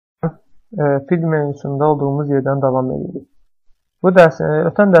fil menyusunda olduğumuz yerdən davam edirik.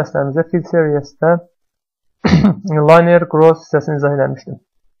 Ötən dərslərimizdə fil seriyasında linear growth hissəsini izah eləmişdim.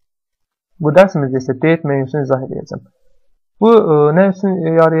 Bu dərsimizdə isə date menyusunu izah edəcəm. Bu nə üçün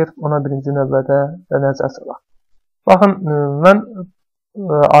yarayır? Ona birinci növbədə nəzər salaq. Baxın, mən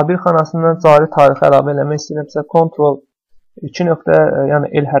A1 xanasından cari tarixi əlavə eləmək istəyirəmsə, Ctrl 2 nöqtə, yəni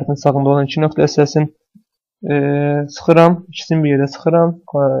L hərfinin sağında olan 2 nöqtə hissəsini sıxıram, ikisini bir yerə sıxıram,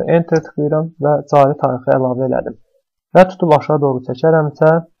 Enter tıklayıram və cari tarixi əlavə elədim. Və tutub aşağı doğru çəkərəmsə,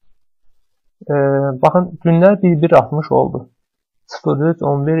 baxın, günlər bir-bir 60 oldu.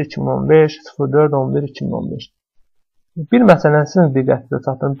 03-11-2015, 04-11-2015. Bir məsələsini diqqətinizə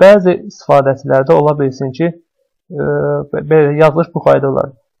çatdırın. Bəzi istifadəçilərdə ola bilsin ki, yazılış bu qayda olar.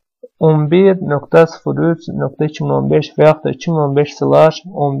 11.03.2015 və yaxud da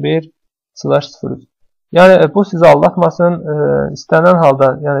 2015/11/03. Yəni, bu sizi aldatmasın. İstənilən halda,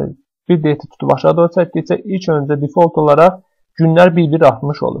 yəni, bir date tutub aşağı doğru çəkdikcə ilk öncə default olaraq günlər bir-bir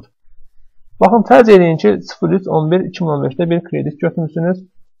 60 olur. Baxın, fərz edin ki, 03-11-2015-də bir kredit götürmüsünüz.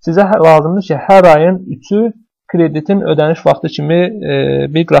 Sizə lazımdır ki, hər ayın 3-ü kreditin ödəniş vaxtı kimi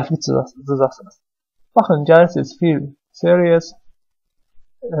bir qrafik çizasınız. Baxın, gəlirsiniz Fill Series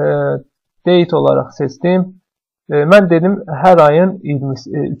Date olaraq seçdim. Mən dedim, hər ayın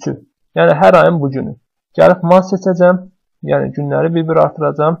 23-ü. Yəni, hər ayın bu günü. Gəlib month seçəcəm. Yəni, günləri bir-bir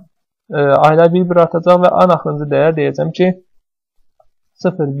artıracam. Aylar bir-bir artıracam və ən axırıncı dəyər deyəcəm ki,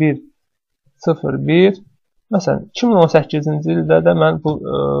 01-01. Məsələn, 2018-ci ildə də mən bu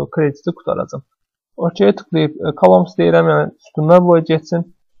krediti qutaracam. OK tıklayıb, columns deyirəm, yəni sütunlar boyu geçsin.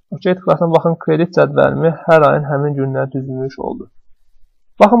 OK tıklasam, baxın, kredit cədvəlimi hər ayın həmin günlər düzülmüş oldu.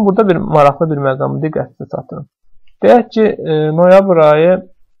 Baxın, burada bir maraqlı bir məqamı diqqətinizə çatdırın. Deyək ki, noyabr ayı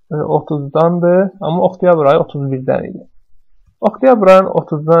 30-dandır, amma oktyabr ayı 31-dən idi. Oktyabr ayın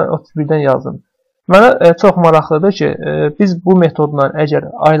 31-dən yazın. Mənə çox maraqlıdır ki, biz bu metodla əgər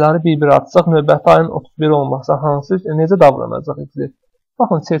ayları bir-bir artsaq, növbəti ayın 31 olmasa, necə davranacaq edilir?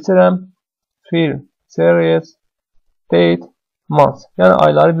 Baxın, seçirəm, Fill, Series, Date, Month. Yəni,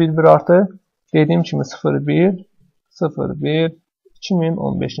 ayları bir-bir artır. Dediyim kimi 01-01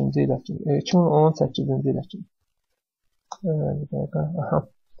 2015-ci ilə kimi, 2018-ci ilə kimi.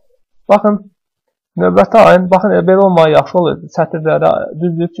 Baxın, növbəti ayın, baxın, belə olmağı yaxşı olur. Sətirləri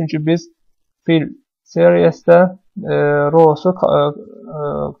düzdür, çünki biz Fill Seriesdə row-su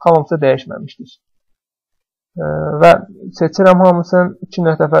columns-a dəyişməmişdik. Və seçirəm hamısını, 2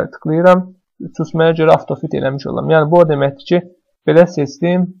 dəfə tıklayıram, susmaya görə autofit eləmiş olam. Yəni, bu o deməkdir ki, belə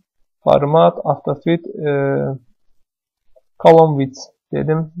seçdim, format, autofit, column width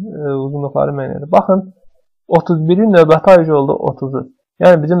dedim, uzunluqları mən edir. Baxın, 31-in növbəti ayıcı oldu 30-u.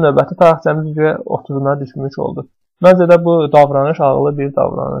 Yəni, bizim növbəti tarixçəmiz üzrə 30-una düşmüş oldu. Məncə də bu davranış ağıllı bir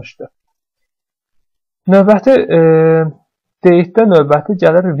davranışdır. Növbəti date'də növbəti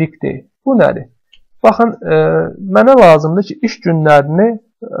gəlir weekday. Bu nədir? Baxın, mənə lazımdır ki, iş günlərini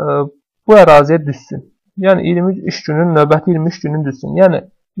bu əraziyə düşsün. Yəni, 23 iş günün, növbəti 23 günün düşsün. Yəni,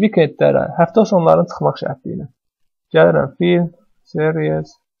 weekendlərə, həftə sonların çıxmaq şərti ilə. Gəlirəm, Fill, Series,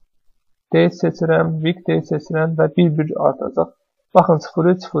 Date seçirəm, Weekday seçirəm və bir-bir artacaq. Baxın,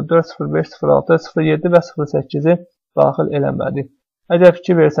 03, 04, 05, 06, 07 və 08-i daxil eləmədi. Əgər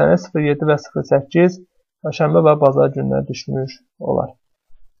fikir versəniz, 07 və 08 şənbə və bazar günləri düşmüş olar.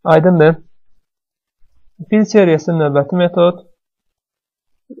 Aydındır. Fill seriyasının növbəti metod,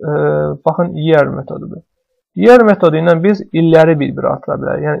 baxın, year metodudur. Year metodu ilə biz illəri bir-bir artıra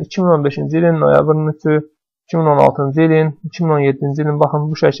bilərik. Yəni, 2015-ci ilin noyabrın 3-ü, 2016-cı ilin, 2017-ci ilin, baxın,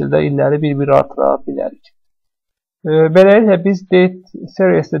 bu şəkildə illəri bir-bir artıra bilərik. Beləliklə, biz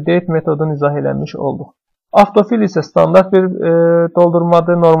seriyasında date metodunu izah eləmiş olduq. Autofill isə standart bir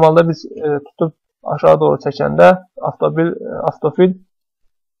doldurmadır. Normalda biz tutub aşağı doğru çəkəndə autofill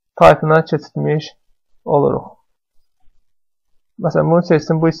type-ına keçirmiş oluruq. Məsələn, bunu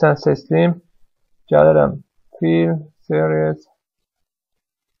seçdim, bu hissəni seçdim. Gəlirəm, Fill, Series,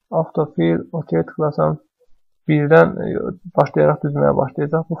 Autofill, OK tıklasam, birdən başlayaraq düzməyə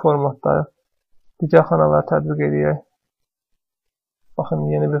başlayacaq. Bu formatda digər xanaları tətbiq edək. Baxın,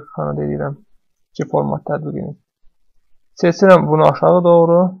 yeni bir xana deyirəm ki, format tətbiq edin. Seçirəm bunu aşağı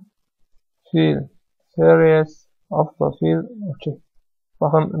doğru. Fill, Series, Autofill, OK.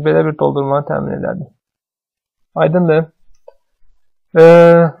 Baxın, belə bir doldurmanı təmin edədir. Aydındır.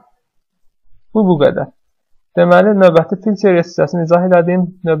 Bu qədər. Deməli, növbəti fill seriyası hissəsini izah elədim.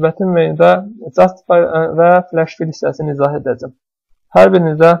 Növbəti menüdə justify və flash fill hissəsini izah edəcəm. Hər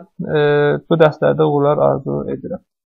birinizə bu dərslərdə uğurlar arzu edirəm.